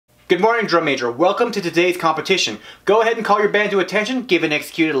Good morning, drum major. Welcome to today's competition. Go ahead and call your band to attention, give and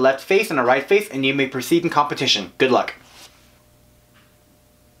execute a left face and a right face, and you may proceed in competition. Good luck.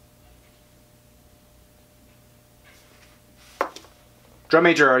 Drum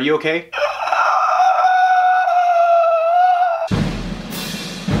major, are you okay?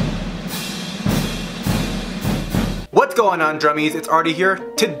 What's going on, drummies? It's Arty here.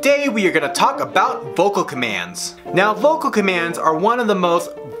 Today we are going to talk about vocal commands. Now, vocal commands are one of the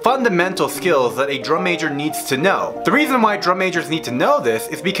most fundamental skills that a drum major needs to know. The reason why drum majors need to know this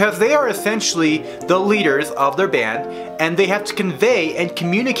is because they are essentially the leaders of their band, and they have to convey and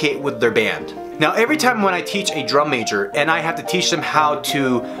communicate with their band. Now, every time when I teach a drum major and I have to teach them how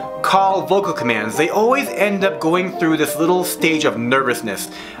to call vocal commands, they always end up going through this little stage of nervousness.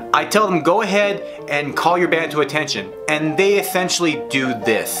 I tell them, go ahead and call your band to attention, and they essentially do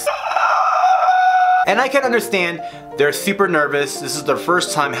this. And I can understand they're super nervous. This is their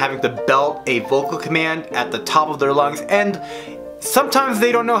first time having to belt a vocal command at the top of their lungs, and sometimes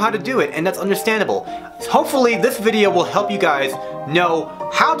they don't know how to do it, and that's understandable. Hopefully this video will help you guys know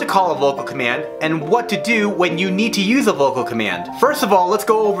how to call a vocal command and what to do when you need to use a vocal command. First of all, let's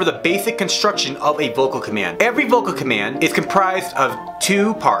go over the basic construction of a vocal command. Every vocal command is comprised of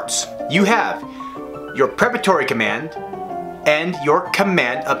two parts. You have your preparatory command and your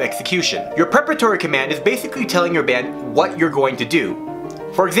command of execution. Your preparatory command is basically telling your band what you're going to do.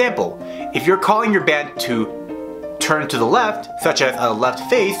 For example, if you're calling your band to turn to the left, such as a left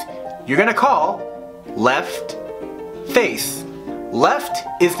face, you're gonna call left face. Left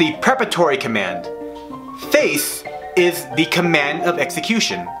is the preparatory command. Face is the command of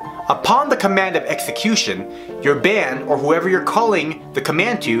execution. Upon the command of execution, your band, or whoever you're calling the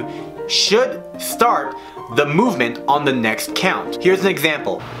command to, should start the movement on the next count. Here's an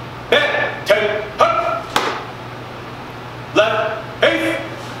example. 10, 10, hut. Left, face.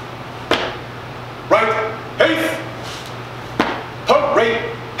 Right, face. Put, right,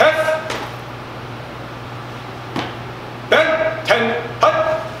 hef. Then, 10,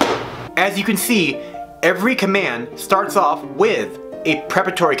 hut. As you can see, every command starts off with a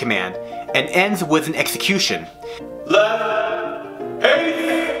preparatory command and ends with an execution. Left,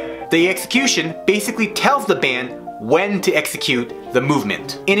 face. The execution basically tells the band when to execute the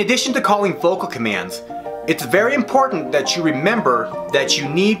movement. In addition to calling vocal commands, it's very important that you remember that you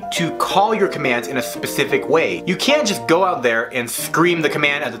need to call your commands in a specific way. You can't just go out there and scream the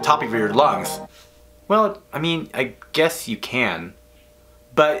command at the top of your lungs. Well, I mean, I guess you can,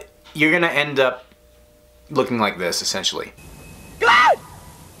 but you're gonna end up looking like this, essentially. God!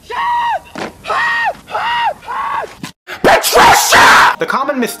 The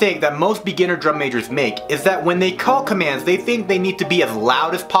common mistake that most beginner drum majors make is that when they call commands, they think they need to be as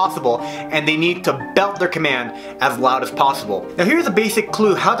loud as possible and they need to belt their command as loud as possible. Now here's a basic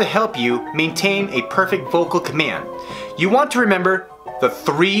clue how to help you maintain a perfect vocal command. You want to remember the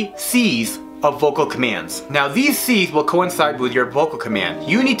 3 C's of vocal commands. Now these C's will coincide with your vocal command.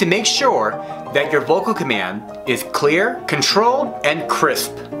 You need to make sure that your vocal command is clear, controlled, and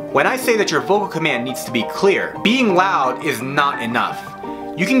crisp. When I say that your vocal command needs to be clear, being loud is not enough.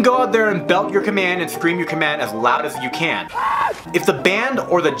 You can go out there and belt your command and scream your command as loud as you can. If the band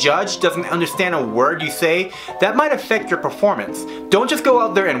or the judge doesn't understand a word you say, that might affect your performance. Don't just go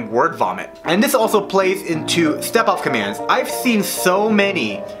out there and word vomit. And this also plays into step-off commands. I've seen so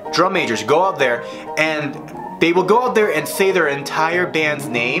many drum majors go out there and they will go out there and say their entire band's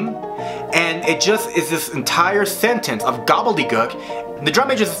name, and it just is this entire sentence of gobbledygook. The drum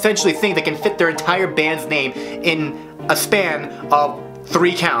majors essentially think they can fit their entire band's name in a span of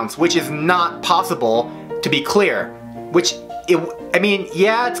 3 counts, which is not possible, to be clear. I mean,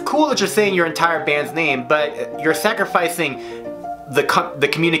 yeah, it's cool that you're saying your entire band's name, but you're sacrificing the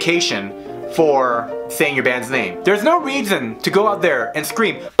communication for saying your band's name. There's no reason to go out there and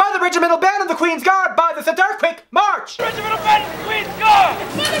scream, "By the Regimental Band of the Queen's Guard, by the Centaur, quick, march!" Regimental Band of the Queen's Guard!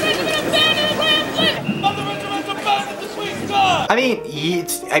 By the Regimental Band of the Queen's Guard! By the Regimental Band of the Queen's Guard!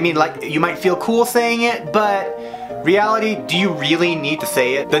 I mean, like, you might feel cool saying it, but reality, do you really need to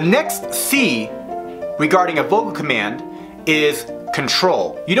say it? The next C regarding a vocal command is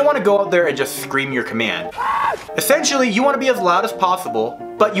control. You don't want to go out there and just scream your command. Essentially, you want to be as loud as possible,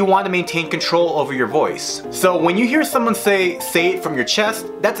 but you want to maintain control over your voice. So when you hear someone say it from your chest,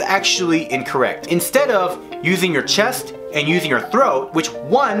 that's actually incorrect. Instead of using your chest and using your throat, which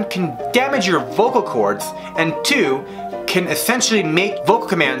 1 can damage your vocal cords, and 2 can essentially make vocal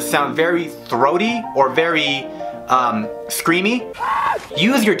commands sound very throaty or very screamy,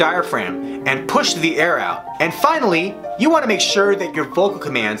 use your diaphragm and push the air out. And finally, you want to make sure that your vocal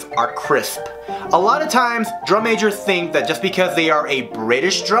commands are crisp. A lot of times, drum majors think that just because they are a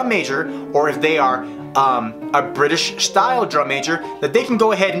British drum major, or if they are a British style drum major, that they can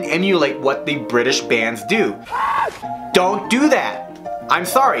go ahead and emulate what the British bands do. Don't do that. I'm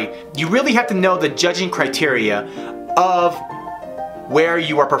sorry. You really have to know the judging criteria of where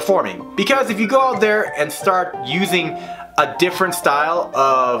you are performing. Because if you go out there and start using a different style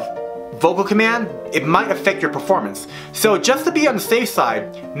of vocal command, it might affect your performance. So just to be on the safe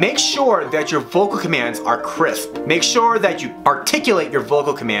side, make sure that your vocal commands are crisp. Make sure that you articulate your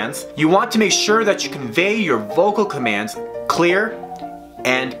vocal commands. You want to make sure that you convey your vocal commands clear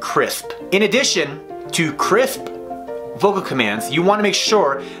and crisp. In addition to crisp vocal commands, you want to make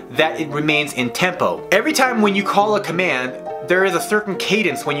sure that it remains in tempo. Every time when you call a command, there is a certain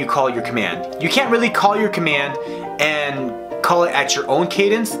cadence when you call your command. You can't really call your command and call it at your own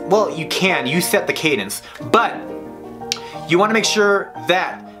cadence. Well, you can, you set the cadence, but you want to make sure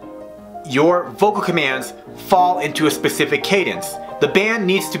that your vocal commands fall into a specific cadence. The band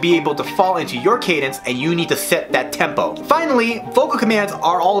needs to be able to fall into your cadence, and you need to set that tempo. Finally, vocal commands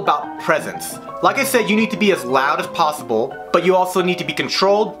are all about presence. Like I said, you need to be as loud as possible, but you also need to be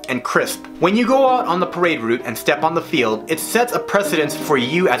controlled and crisp. When you go out on the parade route and step on the field, it sets a precedence for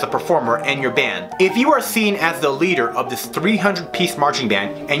you as a performer and your band. If you are seen as the leader of this 300-piece marching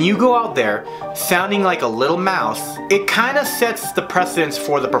band, and you go out there sounding like a little mouse, it kind of sets the precedence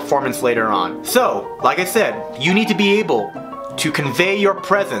for the performance later on. So, like I said, you need to be able to convey your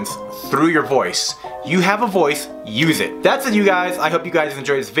presence through your voice. You have a voice, use it. That's it, you guys. I hope you guys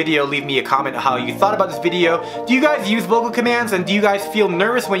enjoyed this video. Leave me a comment on how you thought about this video. Do you guys use vocal commands, and do you guys feel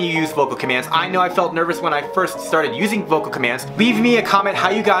nervous when you use vocal commands? I know I felt nervous when I first started using vocal commands. Leave me a comment how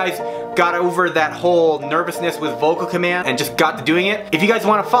you guys got over that whole nervousness with vocal command and just got to doing it. If you guys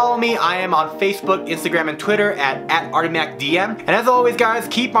want to follow me, I am on Facebook, Instagram, and Twitter at ArtyMacDM. And as always, guys,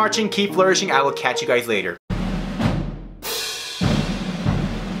 keep marching, keep flourishing. I will catch you guys later.